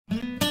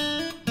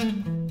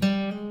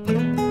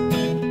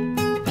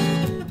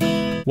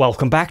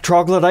Welcome back,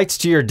 Troglodytes,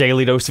 to your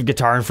daily dose of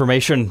guitar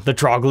information, the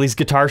Trogly's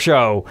Guitar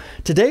Show.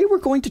 Today we're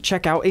going to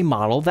check out a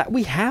model that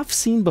we have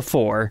seen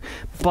before,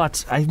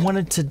 but I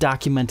wanted to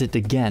document it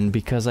again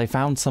because I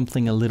found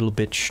something a little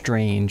bit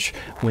strange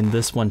when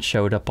this one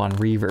showed up on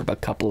Reverb a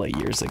couple of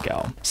years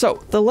ago.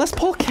 So, the Les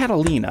Paul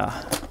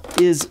Catalina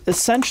is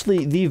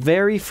essentially the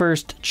very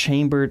first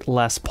chambered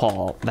Les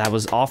Paul that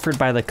was offered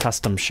by the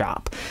custom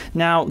shop.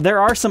 Now, there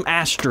are some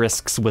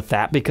asterisks with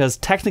that because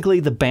technically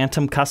the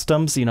Bantam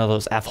Customs, you know,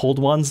 those F-hold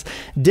ones,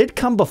 did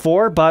come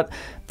before, but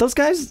those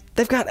guys,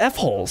 they've got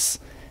F-holes.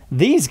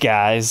 These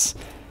guys,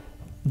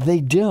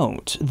 they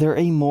don't. They're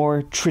a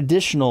more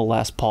traditional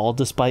Les Paul,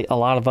 despite a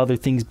lot of other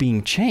things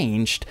being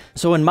changed.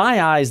 So in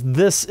my eyes,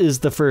 this is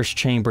the first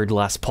chambered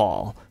Les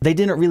Paul. They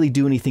didn't really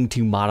do anything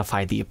to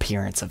modify the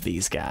appearance of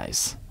these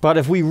guys. But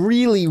if we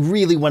really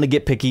want to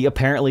get picky,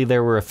 apparently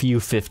there were a few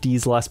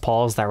 50s Les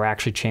Pauls that were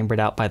actually chambered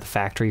out by the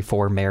factory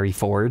for Mary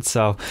Ford.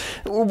 So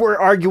we're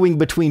arguing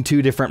between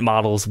two different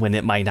models when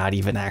it might not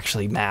even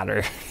actually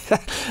matter.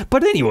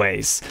 But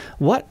anyways,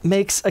 what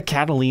makes a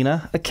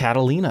Catalina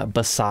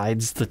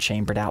besides the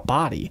chambered out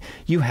body?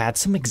 You had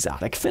some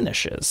exotic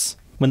finishes.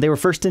 When they were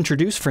first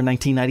introduced for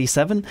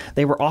 1997,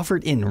 they were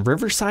offered in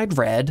Riverside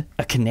Red,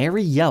 a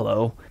Canary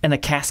Yellow, and a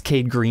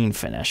Cascade Green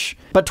finish.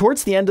 But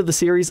towards the end of the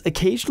series,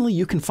 occasionally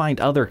you can find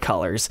other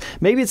colors.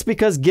 Maybe it's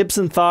because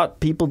Gibson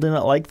thought people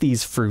didn't like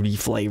these fruity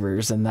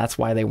flavors, and that's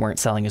why they weren't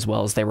selling as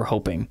well as they were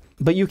hoping.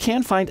 But you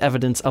can find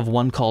evidence of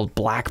one called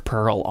Black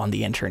Pearl on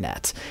the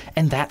internet,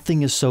 and that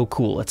thing is so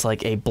cool. It's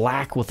like a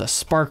black with a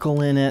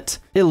sparkle in it.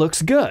 It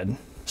looks good.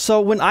 So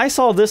when I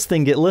saw this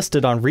thing get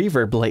listed on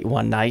Reverb late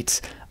one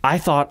night, I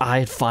thought I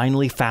had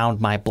finally found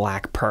my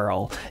Black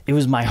Pearl. It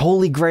was my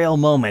holy grail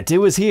moment. It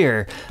was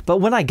here. But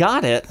when I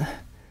got it,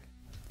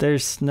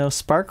 there's no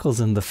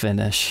sparkles in the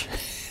finish.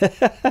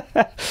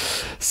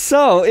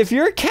 So, if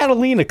you're a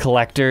Catalina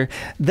collector,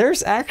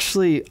 there's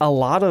actually a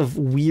lot of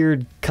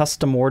weird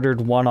custom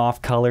ordered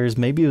one-off colors.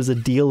 Maybe it was a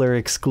dealer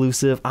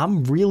exclusive.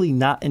 I'm really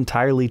not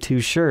entirely too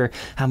sure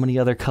how many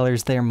other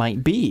colors there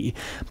might be.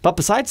 But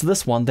besides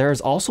this one,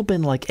 there's also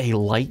been like a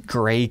light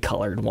gray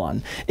colored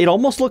one. It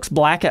almost looks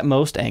black at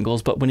most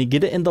angles, but when you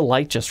get it in the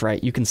light just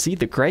right, you can see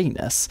the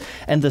grayness.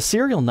 And the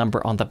serial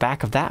number on the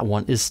back of that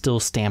one is still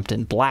stamped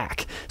in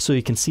black, so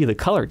you can see the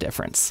color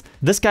difference.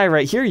 This guy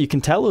right here, you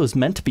can tell it was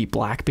meant to be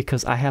black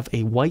because I have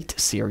a white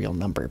serial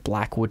number.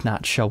 Black would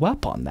not show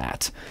up on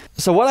that.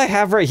 So what I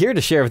have right here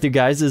to share with you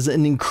guys is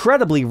an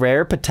incredibly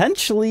rare,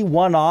 potentially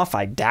one-off,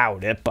 I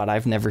doubt it, but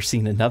I've never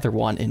seen another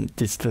one in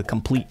this the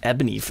complete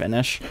ebony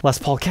finish, Les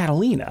Paul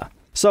Catalina.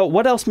 So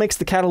what else makes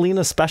the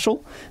Catalina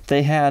special?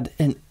 They had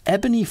an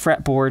ebony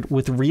fretboard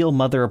with real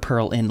mother of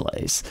pearl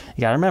inlays.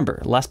 You gotta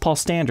remember, Les Paul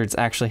standards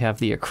actually have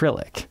the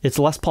acrylic. It's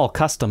Les Paul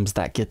customs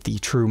that get the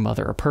true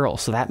mother of pearl,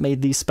 so that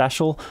made these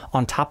special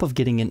on top of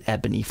getting an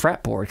ebony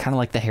fretboard, kind of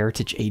like the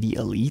Heritage 80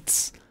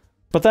 Elites.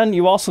 But then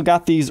you also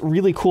got these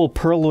really cool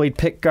Pearloid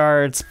pick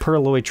guards,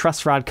 Pearloid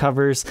truss rod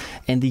covers,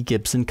 and the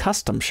Gibson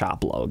Custom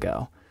Shop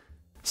logo.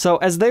 So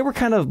as they were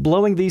kind of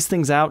blowing these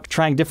things out,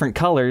 trying different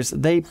colors,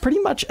 they pretty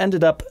much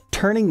ended up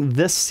turning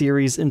this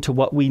series into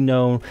what we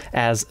know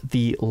as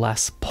the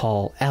Les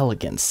Paul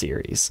Elegance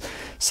series.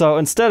 So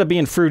instead of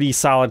being fruity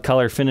solid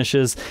color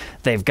finishes,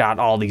 they've got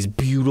all these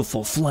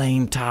beautiful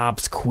flame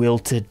tops,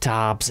 quilted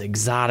tops,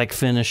 exotic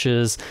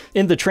finishes.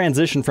 In the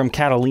transition from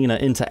Catalina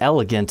into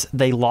Elegant,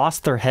 they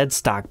lost their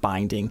headstock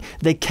binding.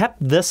 They kept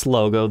this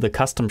logo, the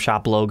Custom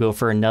Shop logo,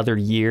 for another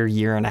year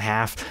and a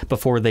half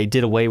before they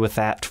did away with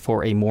that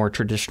for a more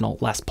traditional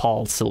Les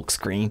Paul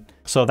silkscreen.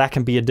 So that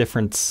can be a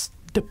difference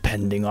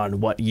depending on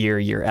what year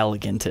your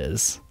Elegant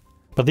is.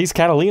 But these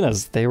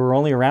Catalinas, they were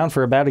only around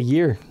for about a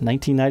year,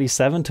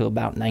 1997 to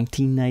about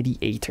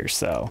 1998 or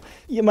so.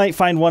 You might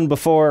find one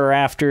before or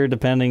after,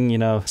 depending, you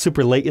know,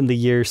 super late in the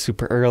year,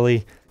 super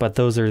early, but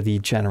those are the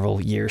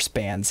general year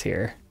spans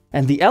here.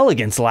 And the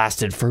Elegance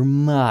lasted for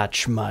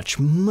much longer,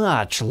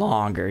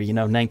 you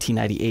know,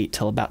 1998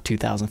 till about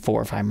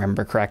 2004, if I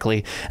remember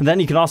correctly. And then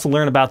you can also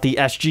learn about the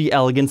SG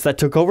Elegance that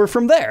took over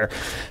from there.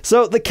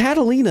 So the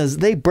Catalinas,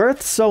 they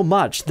birthed so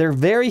much. They're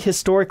very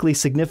historically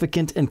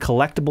significant and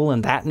collectible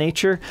in that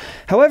nature.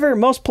 However,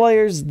 most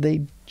players,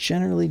 they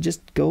generally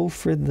just go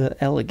for the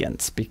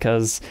Elegance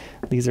because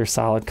these are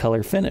solid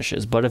color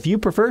finishes. But if you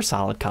prefer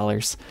solid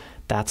colors,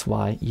 that's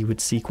why you would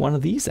seek one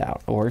of these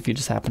out, or if you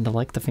just happen to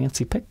like the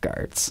fancy pick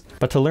guards.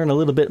 But to learn a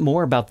little bit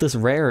more about this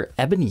rare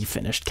ebony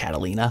finished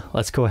Catalina,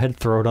 let's go ahead and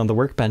throw it on the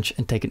workbench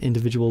and take an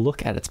individual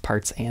look at its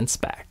parts and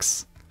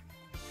specs.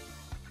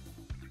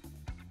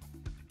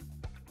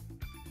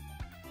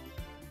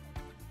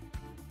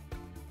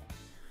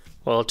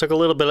 Well, it took a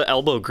little bit of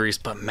elbow grease,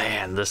 but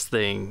man, this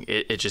thing,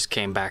 it just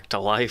came back to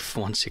life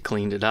once you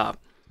cleaned it up.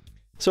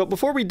 So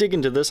before we dig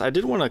into this, I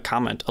did want to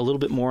comment a little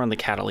bit more on the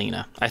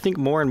Catalina. I think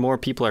more and more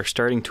people are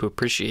starting to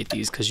appreciate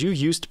these because you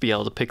used to be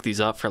able to pick these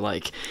up for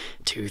like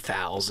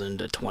 $2,000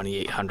 to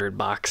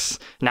 $2,800.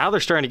 Now they're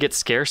starting to get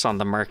scarce on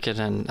the market,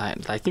 and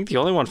I think the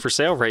only one for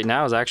sale right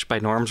now is actually by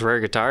Norm's Rare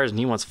Guitars, and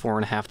he wants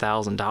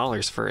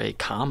 $4,500 for a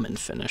common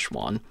finish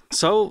one.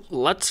 So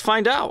let's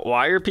find out,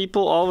 why are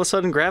people all of a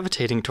sudden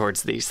gravitating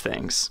towards these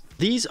things?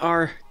 These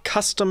are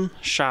custom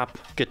shop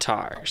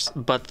guitars,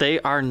 but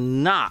they are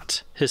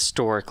not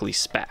historically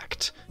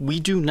spec'd. We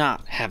do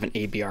not have an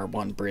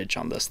ABR1 bridge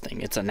on this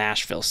thing. It's a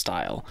Nashville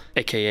style,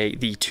 aka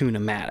the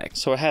Tune-O-Matic.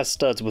 So it has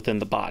studs within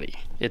the body.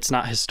 It's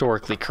not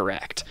historically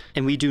correct.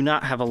 And we do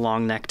not have a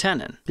long neck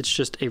tenon. It's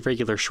just a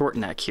regular short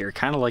neck here,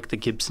 kind of like the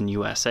Gibson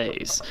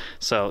USAs.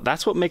 So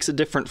that's what makes it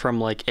different from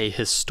like a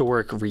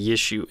historic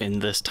reissue in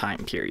this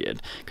time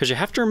period. Because you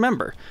have to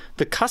remember,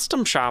 the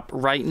custom shop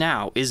right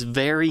now is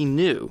very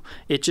new.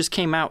 It just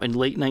came out in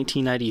late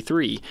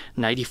 1993.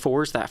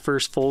 94 is that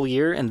first full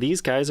year, and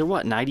these guys are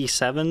what,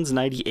 97s,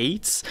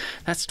 98s?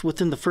 That's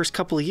within the first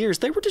couple of years.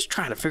 They were just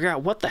trying to figure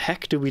out, what the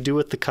heck do we do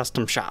with the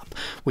custom shop?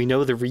 We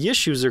know the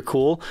reissues are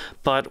cool,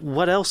 but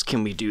what else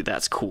can we do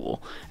that's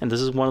cool? And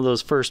this is one of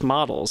those first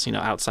models, you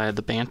know, outside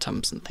the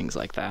Bantams and things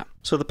like that.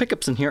 So the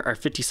pickups in here are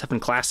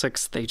 57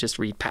 Classics, they just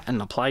read patent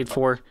applied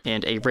for,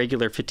 and a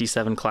regular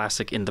 57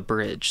 Classic in the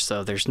bridge.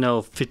 So there's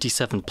no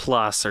 57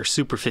 Plus or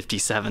Super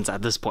 57s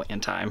at this point in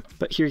time.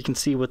 But here you can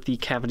see what the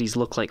cavities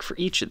look like for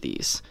each of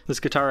these.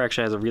 This guitar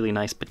actually has a really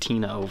nice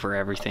patina over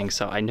everything,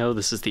 so I know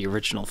this is the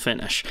original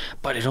finish.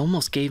 But it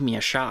almost gave me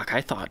a shock.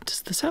 I thought,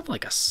 does this have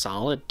like a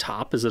solid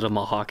top? Is it a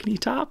mahogany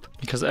top?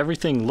 Because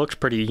everything looked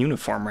pretty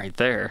uniform right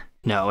there.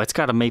 No, it's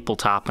got a maple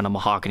top and a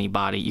mahogany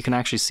body. You can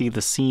actually see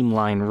the seam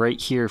line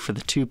right here for the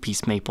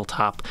two-piece maple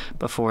top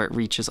before it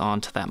reaches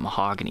onto that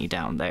mahogany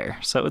down there.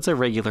 So it's a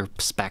regular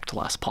spec'd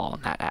Les Paul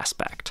in that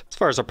aspect. As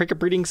far as our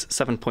pickup readings,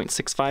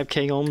 7.65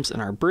 k ohms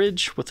in our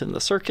bridge within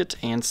the circuit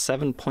and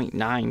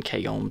 7.9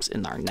 k ohms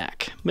in our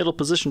neck. Middle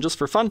position just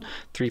for fun,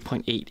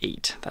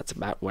 3.88. That's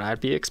about what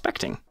I'd be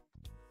expecting.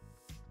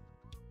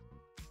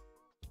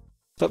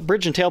 But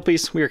bridge and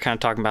tailpiece, we were kind of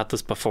talking about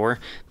this before.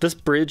 This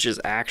bridge is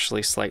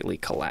actually slightly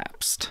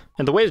collapsed.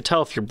 And the way to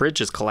tell if your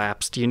bridge is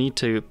collapsed, you need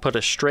to put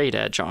a straight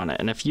edge on it.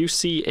 And if you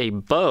see a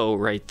bow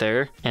right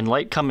there and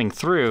light coming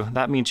through,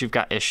 that means you've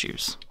got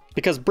issues.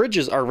 Because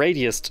bridges are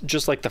radiused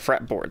just like the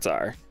fretboards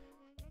are.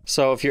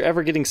 So if you're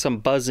ever getting some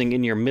buzzing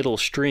in your middle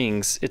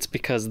strings, it's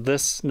because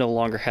this no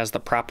longer has the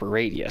proper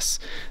radius.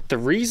 The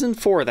reason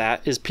for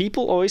that is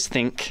people always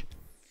think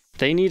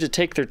they need to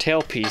take their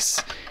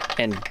tailpiece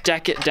and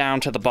deck it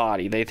down to the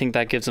body. They think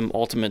that gives them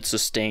ultimate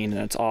sustain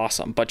and it's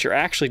awesome, but you're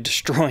actually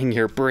destroying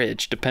your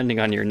bridge depending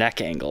on your neck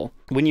angle.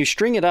 When you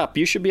string it up,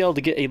 you should be able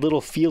to get a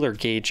little feeler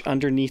gauge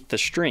underneath the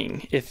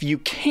string. If you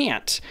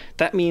can't,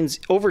 that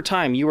means over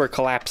time you are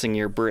collapsing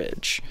your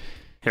bridge.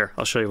 Here,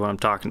 I'll show you what I'm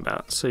talking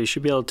about. So you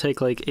should be able to take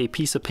like a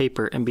piece of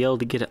paper and be able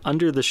to get it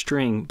under the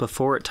string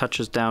before it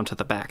touches down to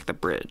the back of the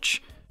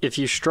bridge. If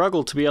you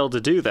struggle to be able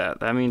to do that,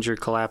 that means you're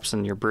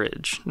collapsing your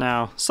bridge.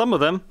 Now, some of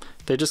them,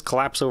 they just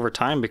collapse over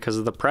time because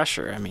of the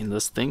pressure. I mean,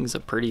 this thing's a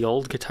pretty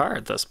old guitar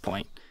at this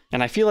point.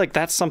 And I feel like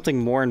that's something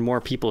more and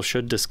more people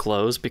should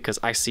disclose because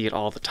I see it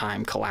all the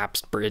time,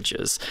 collapsed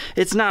bridges.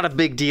 It's not a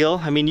big deal.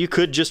 I mean, you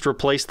could just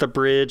replace the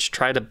bridge,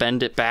 try to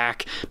bend it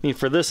back. I mean,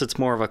 for this, it's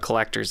more of a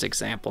collector's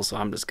example, so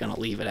I'm just gonna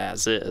leave it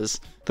as is.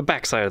 The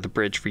backside of the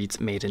bridge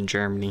reads made in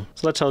Germany.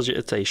 So that tells you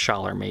it's a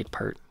Schaller-made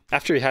part.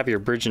 After you have your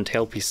bridge and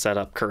tailpiece set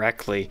up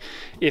correctly,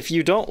 if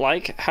you don't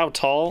like how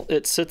tall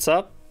it sits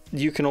up,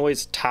 you can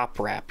always top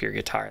wrap your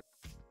guitar.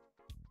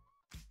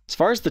 As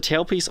far as the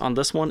tailpiece on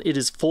this one, it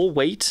is full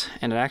weight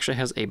and it actually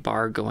has a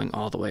bar going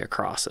all the way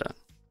across it.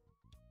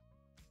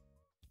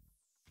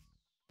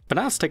 But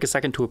now let's take a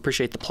second to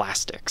appreciate the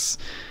plastics.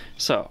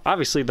 So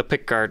obviously the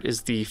pickguard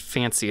is the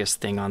fanciest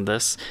thing on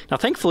this. Now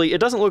thankfully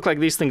it doesn't look like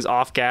these things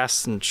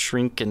off-gas and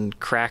shrink and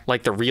crack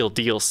like the real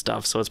deal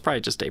stuff, so it's probably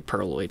just a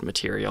perloid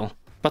material.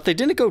 But they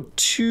didn't go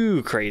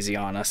too crazy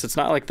on us. It's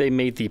not like they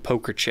made the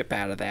poker chip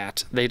out of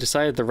that. They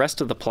decided the rest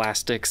of the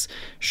plastics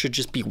should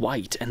just be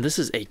white, and this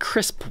is a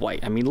crisp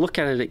white. I mean, look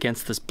at it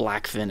against this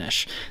black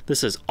finish.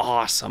 This is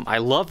awesome. I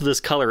love this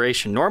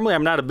coloration. Normally,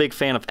 I'm not a big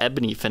fan of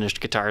ebony finished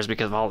guitars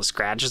because of all the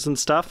scratches and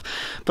stuff,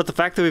 but the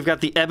fact that we've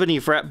got the ebony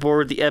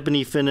fretboard, the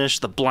ebony finish,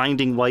 the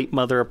blinding white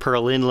mother of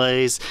pearl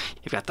inlays,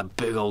 you've got the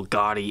big old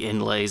gaudy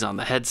inlays on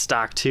the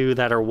headstock too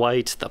that are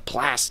white, the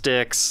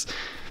plastics,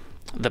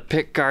 the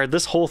pickguard,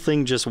 this whole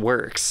thing just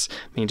works.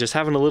 I mean, just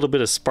having a little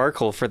bit of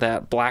sparkle for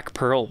that black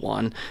pearl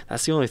one,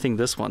 that's the only thing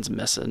this one's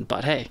missing.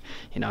 But hey,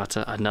 you know, it's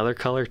another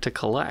color to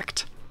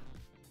collect.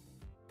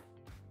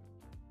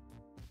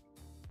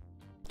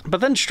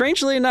 But then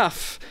strangely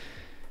enough,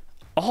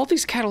 all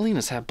these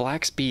Catalinas have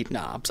black speed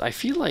knobs. I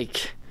feel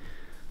like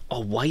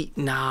a white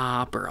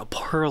knob or a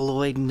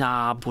perloid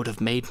knob would have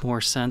made more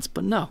sense,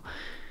 but no.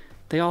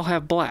 They all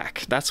have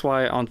black. That's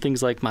why on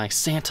things like my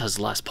Santa's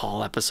Les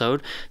Paul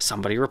episode,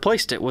 somebody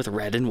replaced it with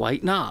red and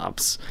white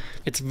knobs.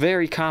 It's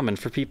very common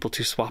for people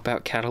to swap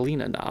out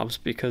Catalina knobs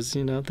because,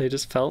 you know, they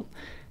just felt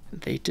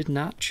they did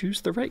not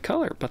choose the right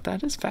color, but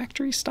that is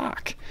factory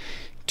stock.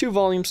 2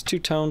 volumes, 2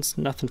 tones,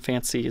 nothing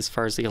fancy as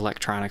far as the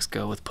electronics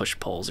go with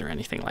push-pulls or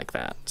anything like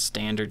that.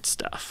 Standard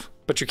stuff.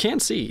 But you can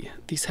see,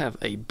 these have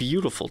a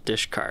beautiful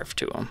dish carve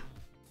to them.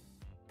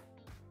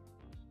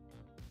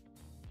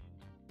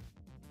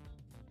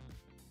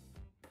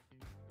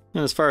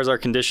 And as far as our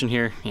condition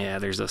here, yeah,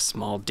 there's a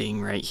small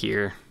ding right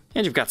here.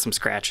 And you've got some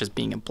scratches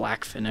being a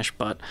black finish,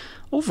 but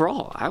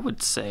overall, I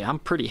would say I'm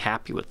pretty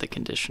happy with the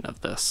condition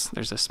of this.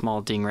 There's a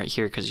small ding right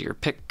here because of your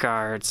pick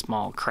guard,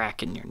 small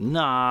crack in your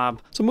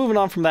knob. So moving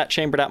on from that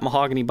chambered out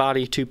mahogany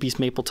body, 2-piece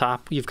maple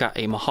top, you've got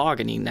a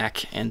mahogany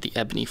neck and the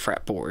ebony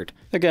fretboard.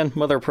 Again,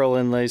 mother of pearl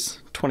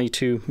inlays,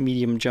 22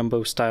 medium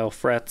jumbo style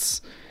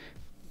frets.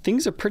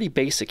 Things are pretty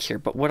basic here,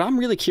 but what I'm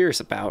really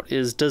curious about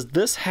is, does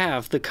this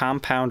have the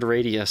compound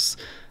radius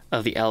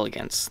of the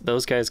Elegance?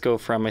 Those guys go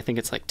from, I think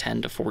it's like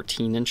 10 to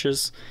 14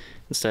 inches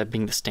instead of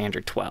being the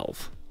standard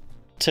 12.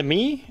 To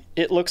me,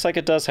 it looks like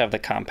it does have the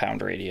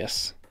compound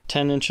radius.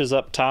 10 inches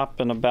up top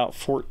and about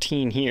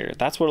 14 here.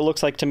 That's what it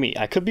looks like to me.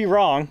 I could be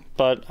wrong,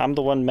 but I'm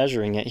the one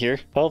measuring it here.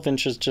 12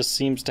 inches just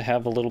seems to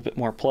have a little bit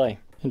more play.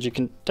 And you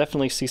can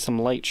definitely see some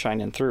light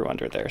shining through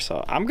under there.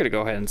 So I'm going to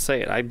go ahead and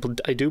say it. I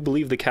do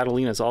believe the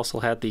Catalinas also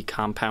had the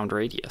compound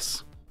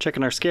radius.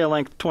 Checking our scale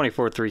length,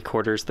 24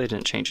 3/4. They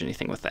didn't change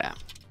anything with that.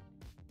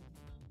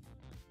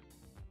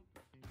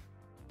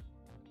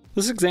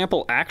 This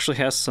example actually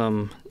has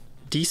some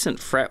decent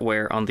fret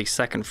wear on the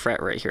second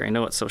fret right here. I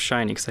know it's so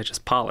shiny because I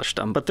just polished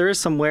them, but there is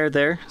some wear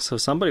there, so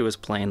somebody was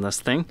playing this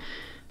thing.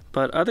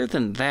 But other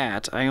than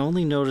that, I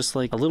only noticed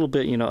like a little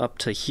bit, you know, up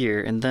to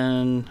here, and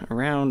then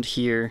around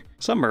here,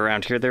 somewhere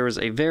around here, there was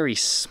a very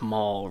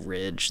small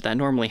ridge. That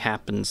normally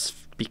happens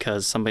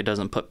because somebody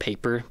doesn't put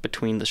paper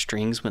between the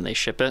strings when they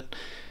ship it.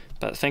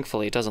 But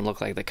thankfully, it doesn't look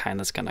like the kind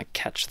that's gonna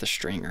catch the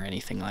string or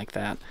anything like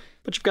that.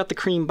 But you've got the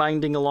cream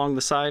binding along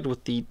the side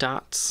with the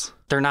dots.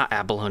 They're not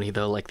abalone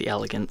though, like the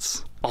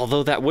Elegance.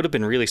 Although that would have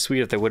been really sweet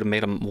if they would have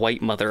made them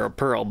white mother of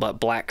pearl, but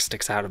black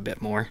sticks out a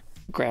bit more.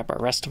 Grab our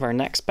rest of our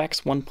neck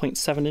specs,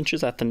 1.7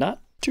 inches at the nut,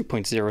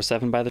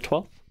 2.07 by the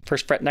 12th.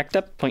 First fret neck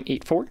depth,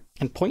 0.84,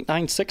 and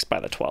 0.96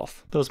 by the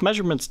 12th. Those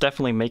measurements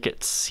definitely make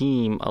it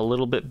seem a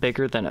little bit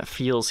bigger than it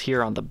feels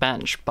here on the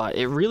bench, but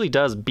it really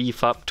does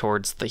beef up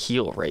towards the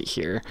heel right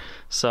here.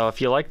 So if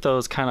you like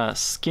those kind of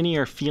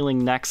skinnier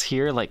feeling necks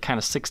here, like kind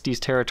of 60s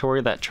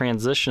territory that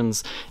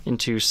transitions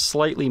into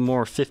slightly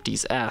more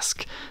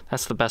 50s-esque,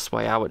 that's the best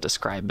way I would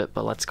describe it,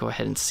 but let's go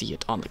ahead and see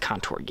it on the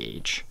contour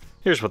gauge.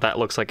 Here's what that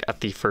looks like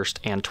at the 1st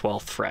and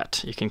 12th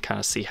fret. You can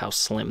kind of see how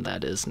slim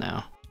that is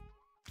now.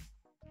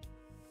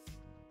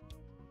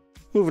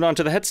 Moving on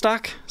to the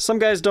headstock. Some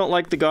guys don't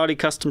like the gaudy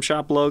custom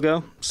shop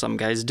logo. Some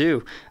guys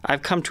do.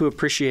 I've come to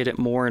appreciate it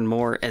more and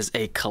more as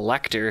a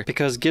collector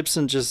because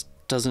Gibson just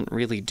doesn't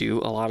really do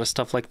a lot of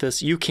stuff like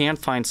this. You can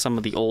find some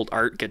of the old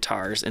art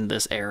guitars in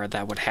this era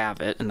that would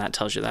have it, and that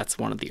tells you that's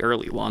one of the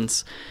early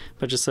ones.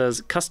 But it just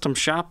says custom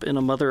shop in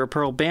a mother of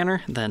pearl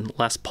banner, then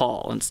Les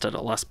Paul instead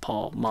of Les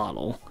Paul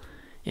model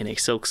in a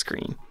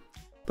silkscreen.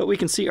 But we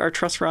can see our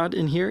truss rod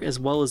in here as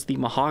well as the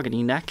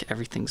mahogany neck.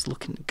 Everything's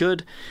looking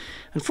good.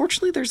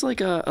 Unfortunately, there's like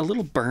a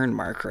little burn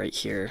mark right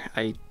here.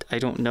 I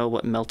don't know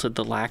what melted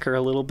the lacquer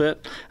a little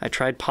bit. I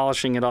tried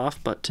polishing it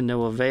off, but to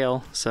no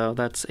avail. So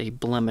that's a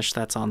blemish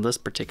that's on this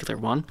particular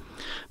one.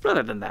 But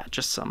other than that,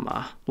 just some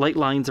light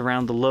lines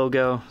around the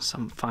logo,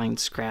 some fine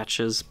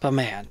scratches. But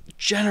man,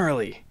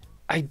 generally,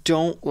 I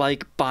don't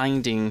like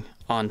binding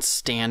on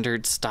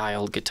standard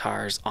style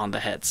guitars on the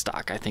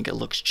headstock. I think it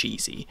looks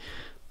cheesy.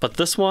 But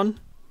this one,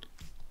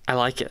 I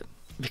like it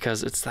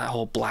because it's that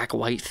whole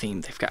black-white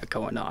theme they've got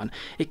going on.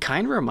 It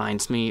kind of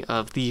reminds me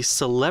of the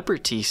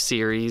Celebrity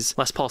series.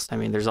 Les Paul, I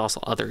mean, there's also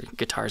other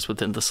guitars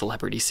within the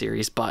Celebrity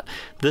series, but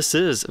this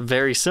is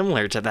very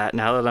similar to that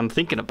now that I'm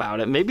thinking about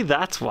it. Maybe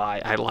that's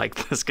why I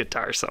like this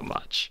guitar so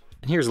much.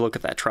 And here's a look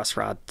at that truss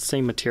rod.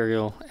 Same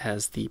material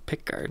as the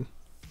pickguard.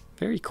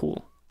 Very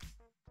cool.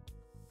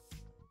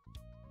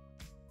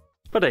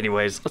 But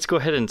anyways, let's go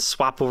ahead and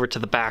swap over to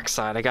the back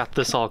side. I got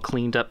this all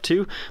cleaned up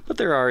too, but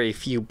there are a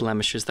few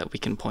blemishes that we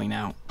can point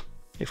out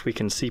if we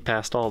can see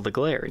past all the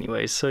glare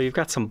anyways. So you've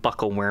got some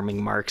buckle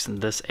worming marks in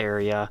this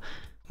area.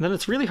 And then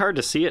it's really hard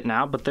to see it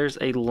now, but there's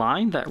a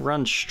line that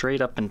runs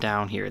straight up and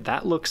down here.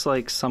 That looks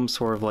like some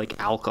sort of like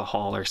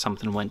alcohol or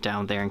something went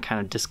down there and kind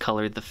of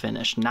discolored the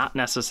finish. Not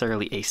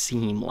necessarily a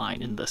seam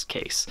line in this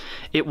case.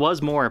 It was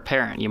more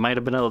apparent. You might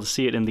have been able to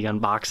see it in the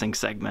unboxing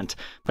segment.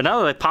 But now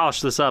that I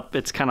polished this up,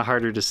 it's kind of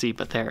harder to see,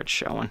 but there it's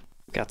showing.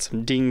 Got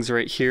some dings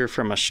right here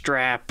from a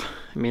strap.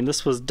 I mean,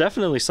 this was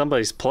definitely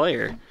somebody's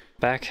player.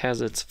 Back has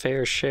its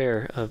fair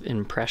share of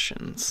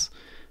impressions.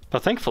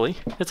 But thankfully,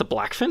 it's a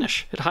black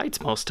finish. It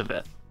hides most of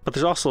it. But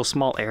there's also a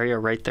small area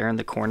right there in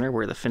the corner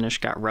where the finish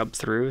got rubbed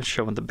through,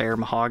 showing the bare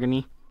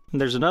mahogany.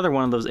 And there's another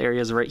one of those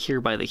areas right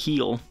here by the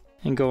heel.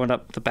 And going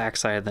up the back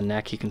side of the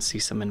neck, you can see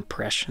some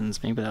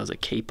impressions. Maybe that was a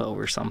capo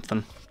or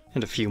something.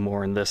 And a few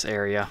more in this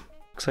area.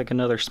 Looks like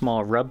another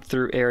small rub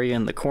through area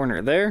in the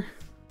corner there.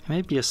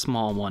 Maybe a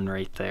small one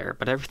right there,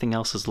 but everything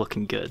else is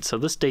looking good. So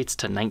this dates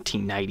to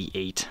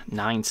 1998,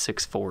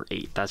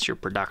 9648. That's your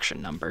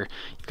production number.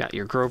 You've got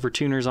your Grover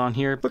tuners on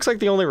here. Looks like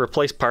the only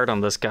replaced part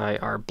on this guy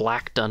are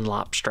black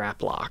Dunlop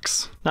strap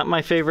locks. Not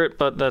my favorite,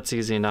 but that's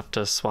easy enough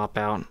to swap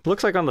out.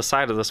 Looks like on the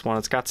side of this one,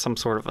 it's got some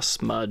sort of a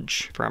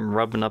smudge from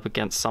rubbing up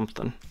against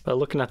something. But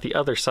looking at the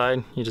other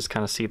side, you just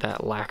kind of see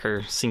that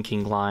lacquer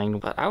sinking line.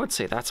 But I would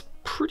say that's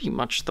pretty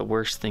much the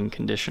worst thing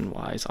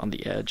condition-wise on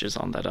the edge is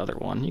on that other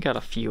one. You got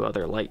a few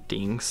other light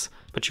dings,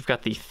 but you've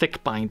got the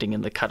thick binding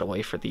in the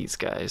cutaway for these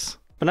guys.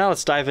 But now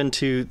let's dive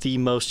into the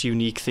most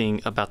unique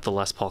thing about the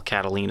Les Paul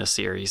Catalina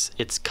series,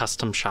 its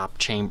custom shop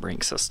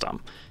chambering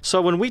system.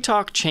 So when we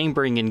talk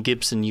chambering in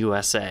Gibson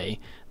USA,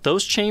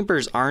 those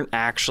chambers aren't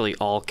actually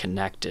all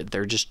connected.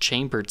 They're just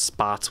chambered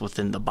spots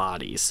within the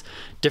bodies.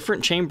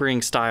 Different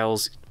chambering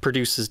styles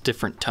produces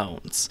different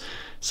tones.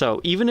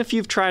 So even if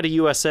you've tried a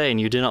USA and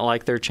you didn't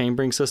like their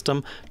chambering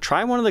system,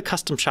 try one of the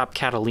custom shop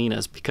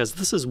Catalinas, because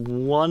this is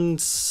one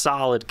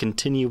solid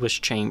continuous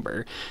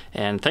chamber.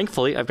 And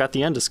thankfully I've got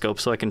the endoscope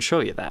so I can show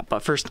you that.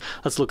 But first,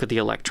 let's look at the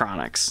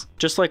electronics.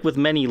 Just like with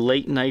many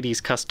late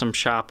 90s custom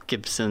shop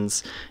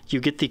Gibsons, you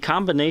get the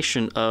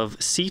combination of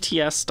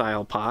CTS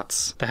style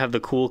pots that have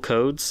the cool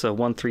codes, so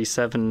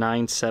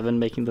 13797,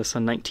 making this a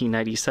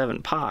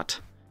 1997 pot.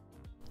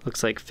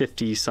 Looks like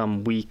 50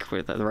 some week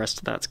where the rest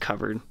of that's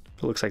covered.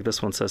 It looks like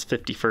this one says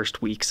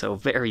 51st week, so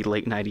very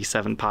late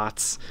 97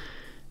 pots.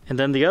 And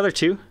then the other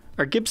two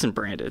are Gibson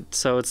branded.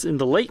 So it's in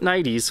the late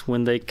 90s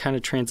when they kind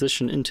of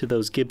transition into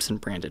those Gibson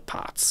branded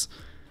pots.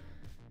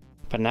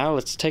 But now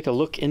let's take a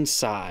look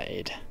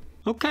inside.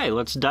 Okay,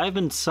 let's dive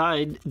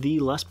inside the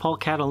Les Paul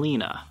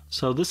Catalina.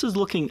 So this is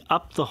looking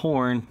up the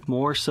horn,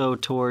 more so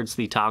towards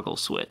the toggle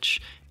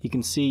switch. You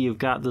can see you've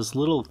got this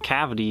little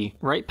cavity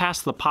right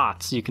past the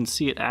pots. You can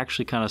see it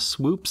actually kind of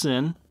swoops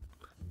in,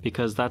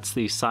 because that's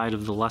the side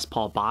of the Les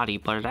Paul body,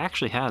 but it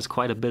actually has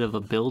quite a bit of a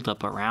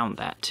buildup around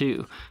that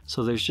too.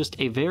 So there's just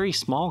a very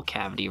small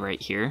cavity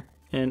right here.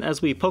 And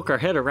as we poke our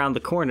head around the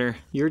corner,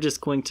 you're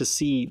just going to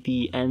see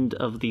the end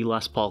of the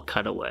Les Paul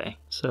cutaway.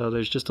 So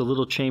there's just a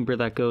little chamber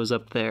that goes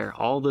up there.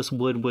 All this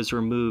wood was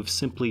removed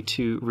simply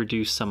to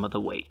reduce some of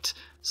the weight.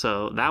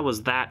 So that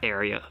was that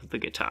area of the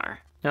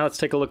guitar. Now let's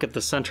take a look at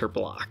the center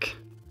block.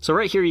 So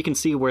right here you can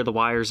see where the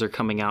wires are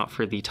coming out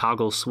for the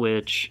toggle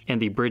switch and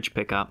the bridge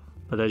pickup.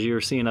 But as you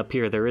were seeing up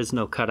here, there is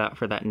no cutout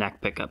for that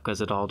neck pickup because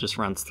it all just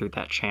runs through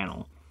that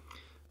channel.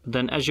 But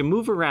then as you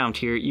move around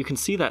here, you can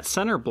see that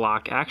center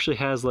block actually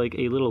has like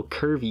a little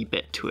curvy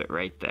bit to it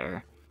right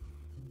there.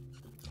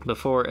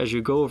 Before, as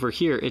you go over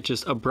here, it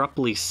just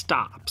abruptly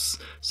stops.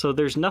 So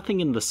there's nothing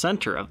in the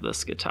center of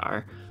this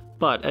guitar.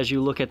 But as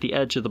you look at the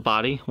edge of the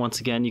body, once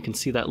again, you can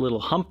see that little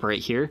hump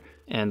right here,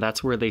 and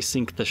that's where they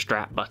sink the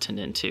strap button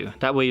into.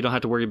 That way you don't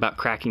have to worry about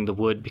cracking the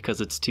wood because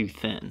it's too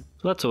thin.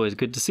 So that's always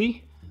good to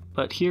see.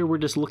 But here we're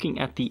just looking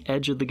at the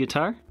edge of the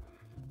guitar,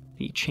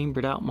 the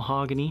chambered out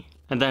mahogany.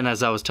 And then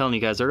as I was telling you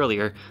guys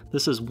earlier,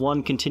 this is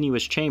one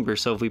continuous chamber,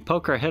 so if we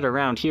poke our head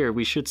around here,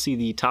 we should see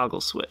the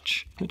toggle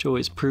switch, which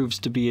always proves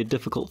to be a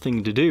difficult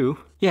thing to do.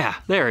 Yeah,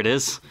 there it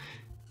is.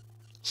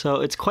 So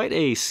it's quite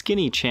a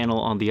skinny channel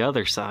on the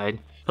other side,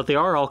 but they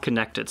are all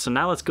connected. So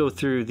now let's go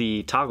through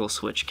the toggle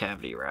switch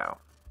cavity route.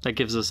 That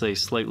gives us a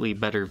slightly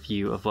better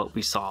view of what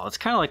we saw. It's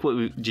kind of like what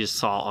we just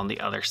saw on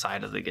the other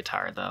side of the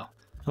guitar though.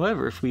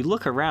 However, if we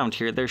look around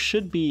here, there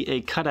should be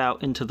a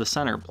cutout into the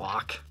center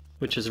block,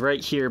 which is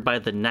right here by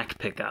the neck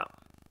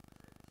pickup.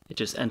 It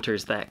just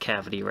enters that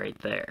cavity right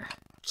there.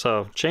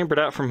 So chambered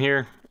out from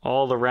here,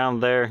 all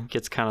around there,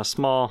 gets kind of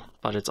small,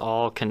 but it's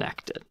all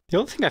connected. The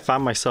only thing I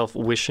found myself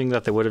wishing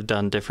that they would have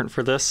done different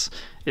for this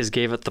is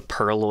gave it the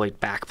perloid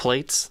back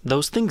plates.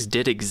 Those things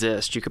did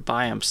exist. You could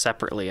buy them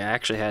separately. I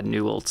actually had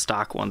new old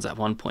stock ones at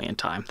one point in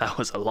time. That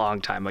was a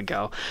long time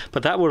ago.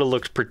 But that would have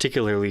looked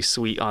particularly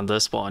sweet on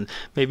this one.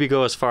 Maybe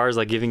go as far as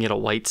like giving it a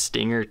white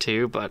stinger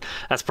too, but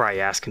that's probably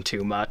asking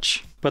too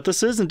much. But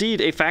this is indeed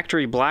a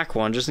factory black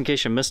one, just in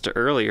case you missed it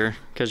earlier,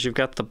 because you've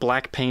got the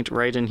black paint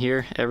right in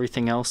here.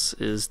 Everything else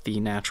is the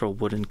natural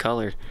wooden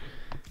color.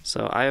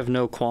 So I have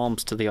no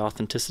qualms to the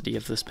authenticity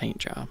of this paint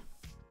job.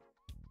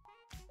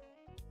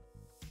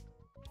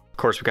 Of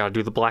course, we got to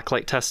do the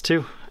blacklight test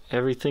too.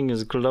 Everything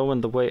is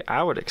glowing the way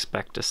I would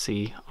expect to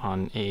see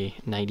on a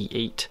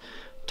 98.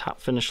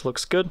 Top finish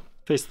looks good.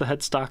 Face of the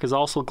headstock is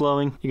also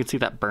glowing. You can see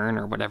that burn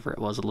or whatever it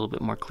was a little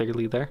bit more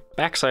clearly there.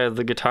 Backside of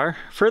the guitar,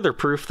 further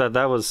proof that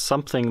that was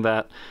something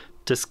that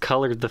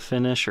discolored the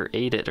finish or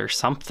ate it or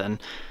something,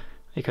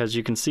 because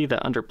you can see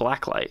that under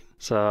blacklight.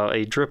 So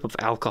a drip of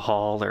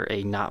alcohol or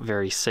a not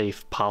very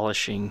safe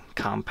polishing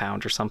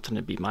compound or something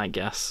would be my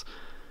guess.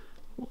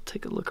 We'll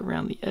take a look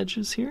around the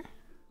edges here.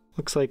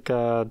 Looks like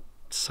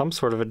some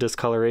sort of a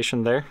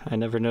discoloration there. I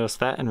never noticed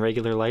that in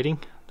regular lighting.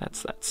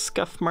 That's that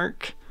scuff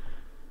mark.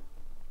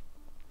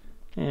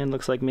 And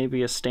looks like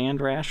maybe a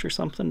stand rash or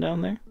something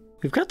down there.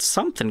 We've got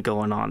something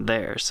going on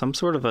there. Some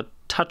sort of a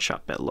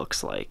touch-up, it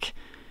looks like.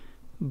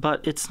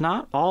 but it's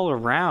not all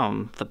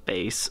around the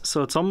base.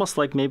 So it's almost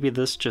like maybe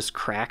this just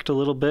cracked a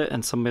little bit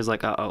and somebody's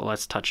like, uh-oh,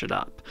 let's touch it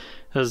up.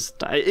 Because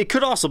it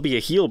could also be a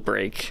heel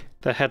break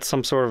that had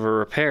some sort of a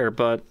repair,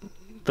 but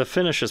the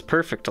finish is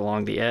perfect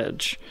along the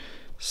edge.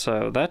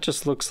 So that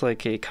just looks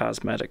like a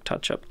cosmetic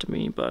touch-up to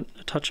me, but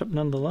a touch-up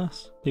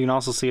nonetheless. You can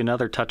also see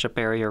another touch-up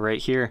area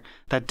right here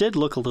that did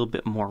look a little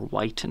bit more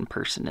white in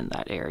person in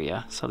that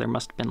area. So there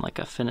must have been like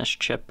a finish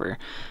chip or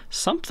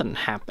something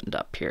happened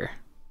up here.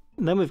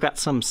 And then we've got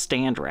some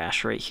stand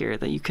rash right here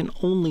that you can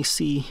only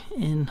see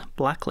in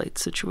blacklight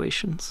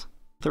situations.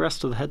 The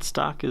rest of the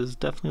headstock is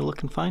definitely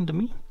looking fine to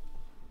me.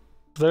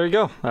 There you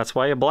go. That's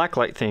why you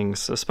blacklight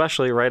things,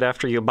 especially right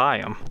after you buy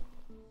them.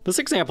 This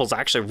example is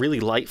actually really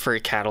light for a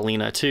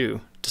Catalina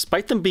too.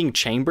 Despite them being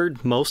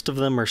chambered, most of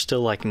them are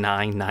still like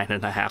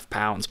 9.5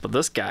 pounds, but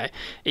this guy,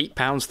 8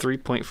 pounds,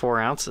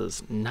 3.4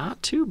 ounces,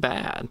 not too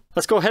bad.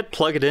 Let's go ahead,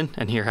 plug it in,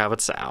 and hear how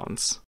it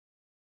sounds.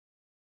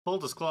 Full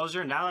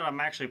disclosure, now that I'm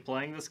actually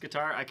playing this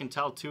guitar, I can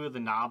tell 2 of the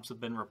knobs have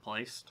been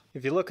replaced.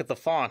 If you look at the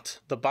font,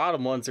 the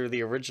bottom ones are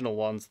the original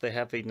ones. They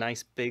have a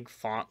nice big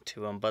font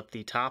to them, but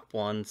the top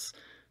ones,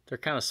 they're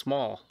kind of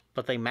small,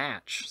 but they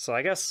match. So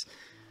I guess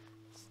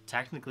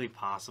technically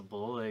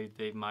possible.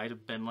 They might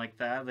have been like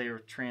that. They were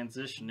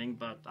transitioning,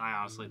 but I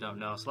honestly don't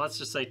know. So let's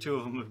just say 2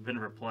 of them have been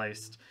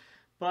replaced.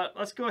 But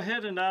let's go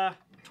ahead and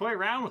toy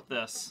around with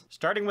this.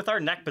 Starting with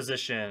our neck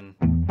position.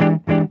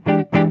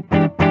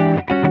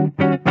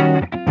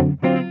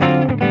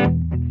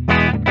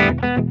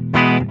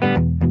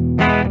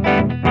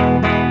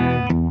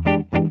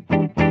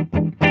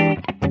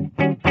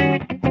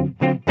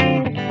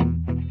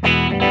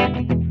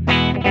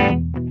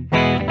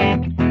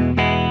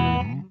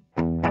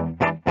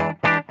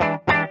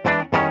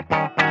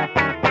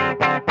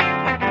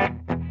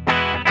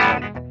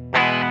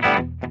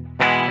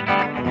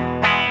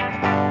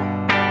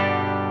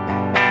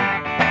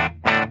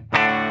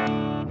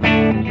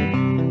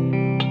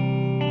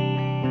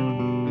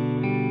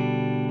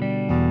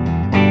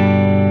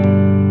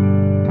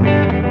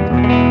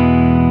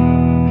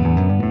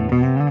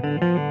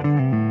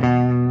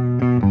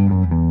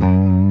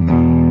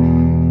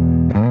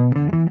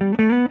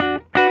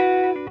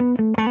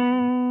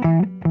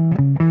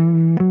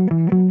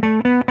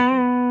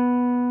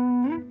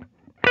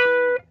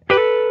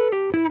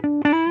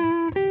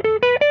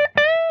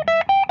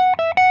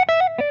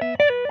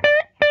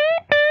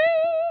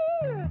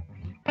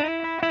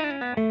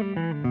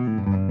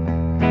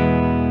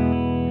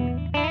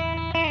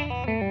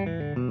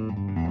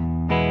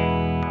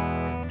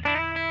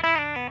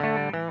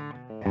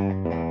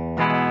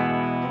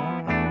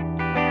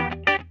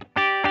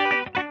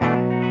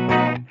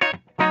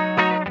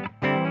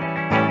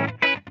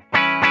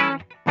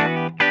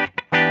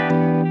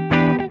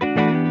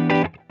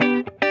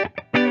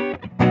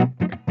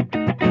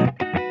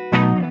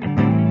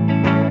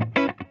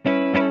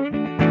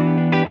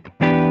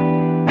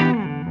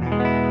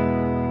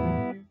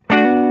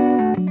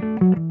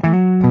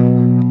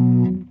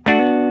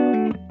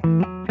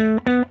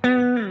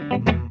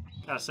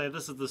 Say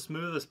this is the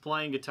smoothest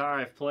playing guitar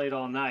I've played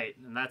all night,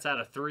 and that's out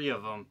of 3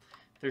 of them.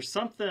 There's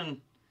something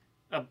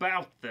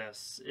about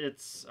this.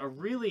 It's a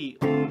really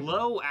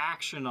low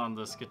action on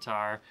this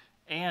guitar,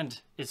 and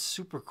it's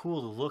super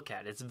cool to look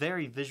at. It's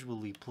very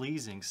visually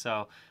pleasing,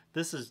 so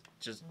this is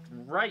just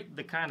right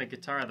the kind of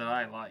guitar that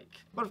I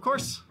like. But of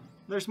course,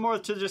 there's more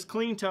to just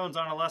clean tones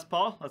on a Les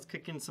Paul. Let's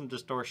kick in some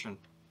distortion.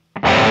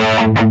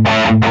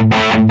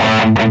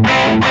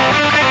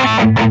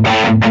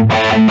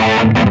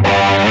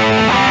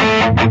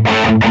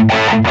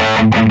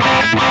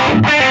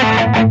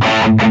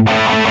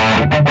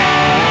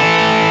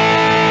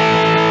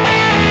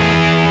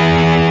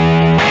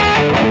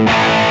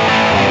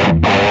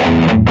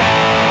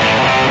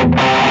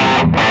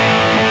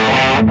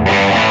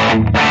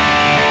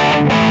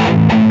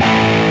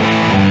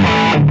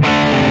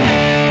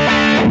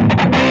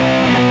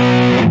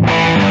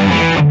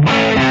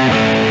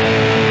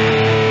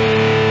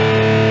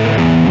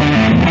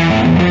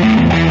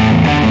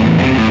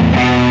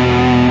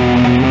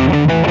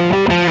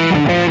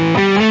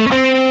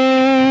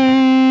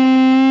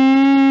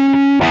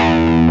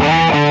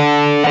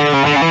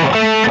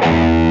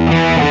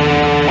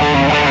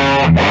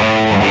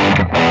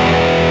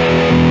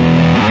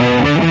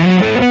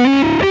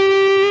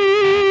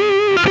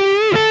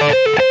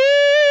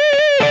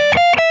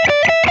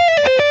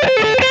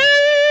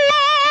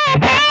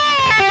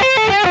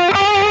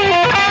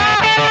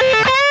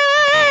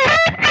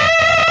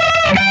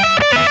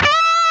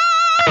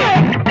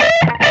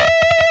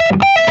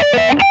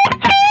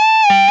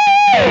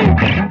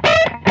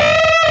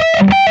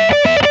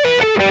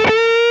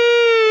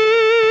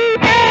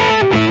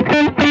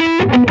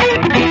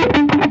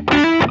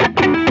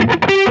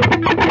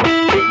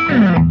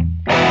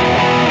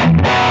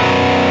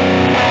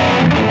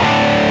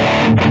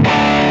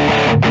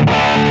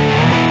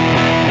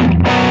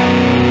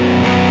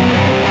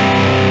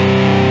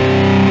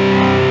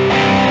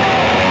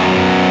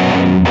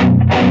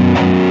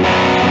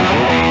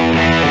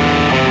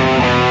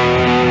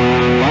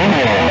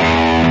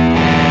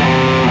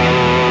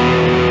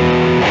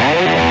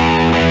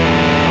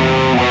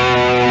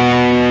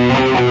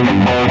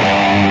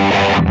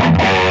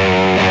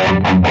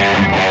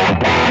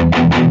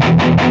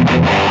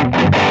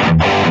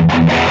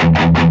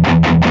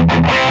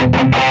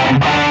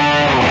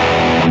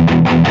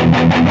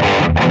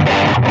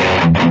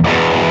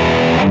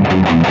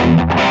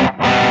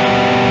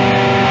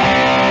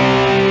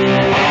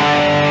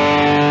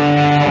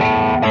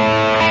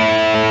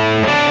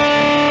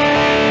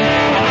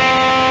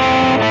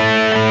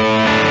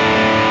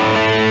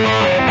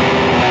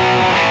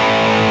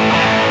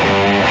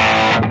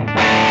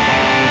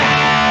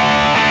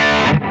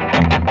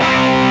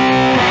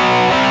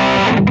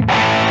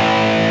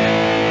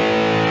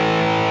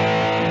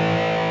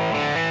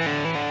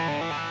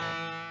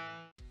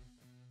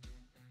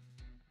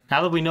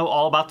 Now that we know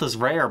all about this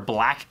rare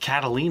black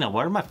Catalina,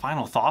 what are my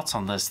final thoughts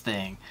on this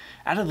thing?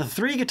 Out of the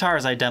 3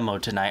 guitars I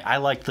demoed tonight, I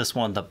like this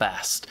one the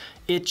best.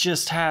 It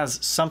just has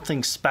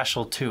something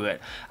special to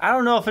it. I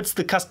don't know if it's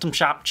the custom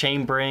shop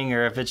chambering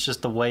or if it's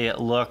just the way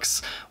it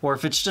looks or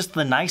if it's just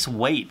the nice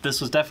weight.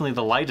 This was definitely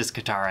the lightest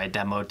guitar I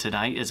demoed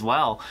tonight as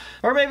well.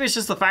 Or maybe it's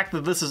just the fact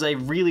that this is a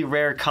really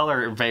rare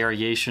color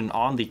variation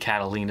on the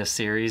Catalina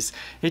series.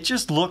 It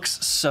just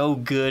looks so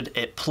good.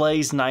 It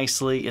plays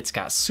nicely. It's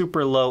got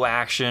super low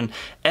action,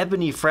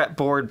 ebony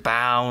fretboard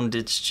bound.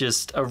 It's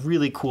just a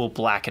really cool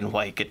black and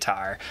white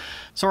guitar.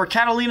 So are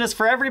Catalinas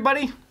for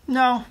everybody?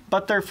 No,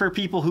 but they're for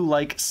people who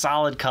like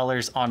solid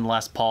colors on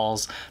Les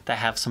Pauls that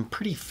have some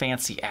pretty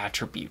fancy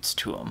attributes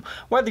to them.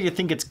 Whether you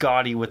think it's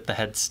gaudy with the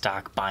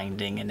headstock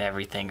binding and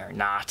everything or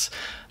not,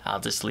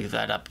 I'll just leave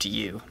that up to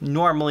you.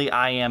 Normally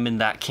I am in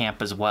that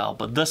camp as well,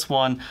 but this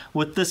one,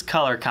 with this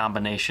color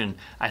combination,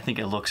 I think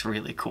it looks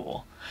really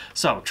cool.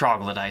 So,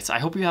 Troglodytes, I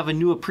hope you have a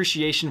new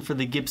appreciation for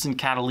the Gibson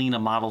Catalina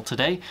model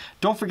today.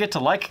 Don't forget to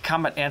like,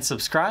 comment, and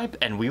subscribe,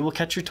 and we will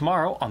catch you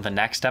tomorrow on the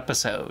next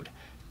episode.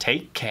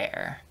 Take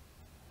care.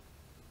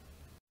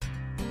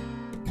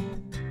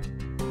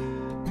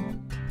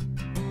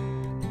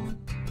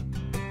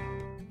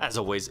 As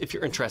always, if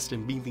you're interested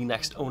in being the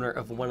next owner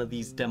of one of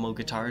these demo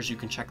guitars, you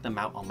can check them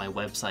out on my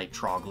website,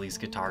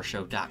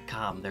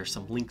 troglysguitarshow.com. There's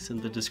some links in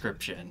the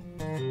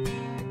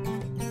description.